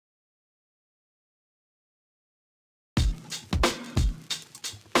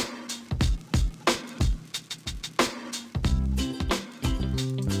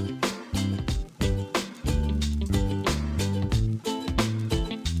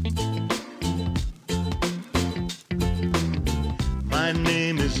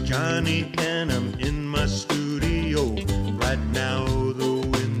Johnny and I'm in my studio. Right now the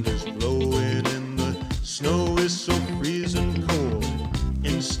wind is blowing and the snow is so freezing cold.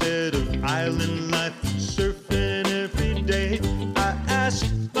 Instead of island life surfing every day, I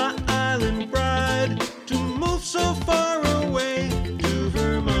asked my island bride to move so far away to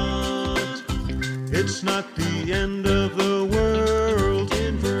Vermont. It's not the end of the world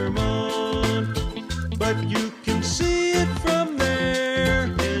in Vermont, but you can see it from there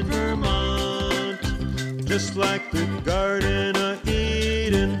in Vermont. Just like the Garden of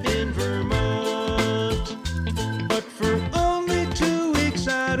Eden in Vermont, but for only 2 weeks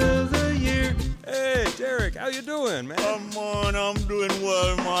out of the year. Hey, Derek, how you doing, man? Come on, I'm doing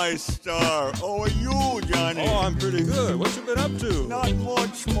well, my star. How are you, Johnny? Oh, I'm pretty good. What you been up to? Not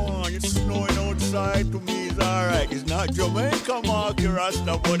much, man. It's snowing outside. To me, it's all right. It's not Jamaica, Marky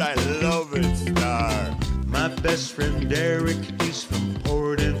Rasta, but I love it, star. My best friend Derek, he's from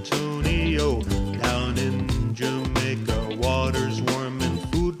Port Antonio, down in Jamaica. Water's warm and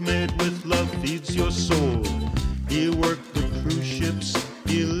food made with love feeds your soul. He worked the cruise ships,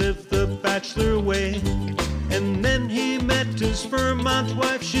 he lived the bachelor way, and then he met his Vermont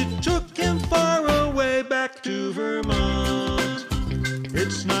wife. She took him far away back to Vermont.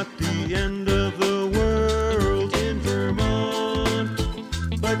 It's not the end of the world in Vermont,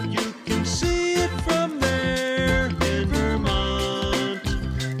 but you can see it from there in Vermont.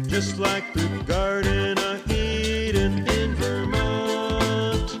 Just like the Garden of Eden in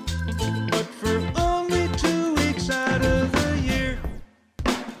Vermont, but for only 2 weeks out of the year.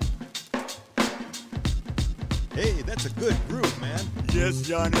 Hey, that's a good group, man. Yes,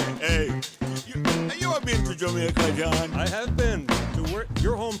 Johnny. Hey, you have been to Jamaica, John? I have been to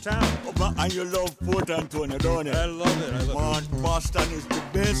your hometown. Oh, and you love Port Antonio, don't you? I love it. I love Man, Boston is the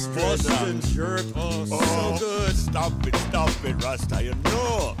best. Boston shirt. Oh, so good. Stop it, Rasta. You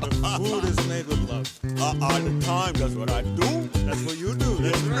know. The food is made with love. All the time. That's what I do. That's what you do.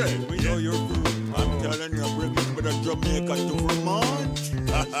 That's Yes, right. right. We know your food. I'm telling you, bring me to Jamaica to Vermont.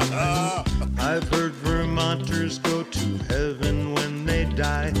 I've heard Vermonters go to heaven when they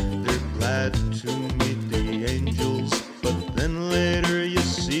die. They're glad to meet the angels, but then later you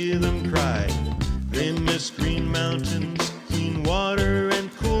see them cry. They miss green mountains, clean water, and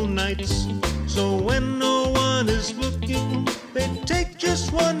cool nights. So when no one is looking, they take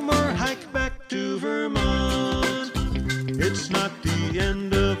just one more hike back to Vermont. It's not the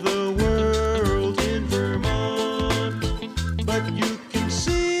end of the world in Vermont, but you can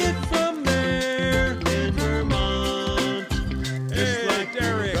see it from there in Vermont. Just Hey, like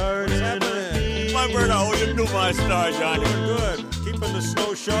Derek, the Garden what's of happening? Eden. My brother, how you do, my star, Johnny? Doing good. Keeping the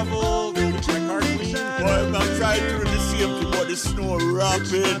snow shoveled. Only Keep my 2 car weeks clean. out Boy, of I'm trying to the do the same thing, but the snow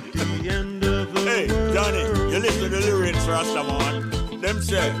rapid. the end of the Hey, world. Johnny, you listen to the lyrics, Rasta, man. Them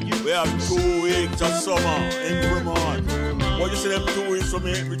say, we have 2 weeks of summer in Vermont. What you say them 2 weeks for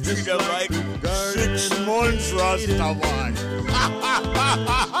me? We treat them like 6 months, Rasta, man.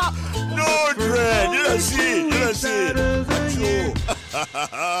 No dread, you don't see, you don't see. That's true.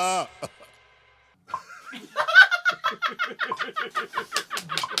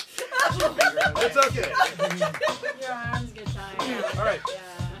 It's okay. Your arms get tired. All right. Yeah.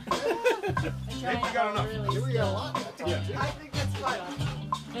 I You got enough. Really We got a lot. Yeah.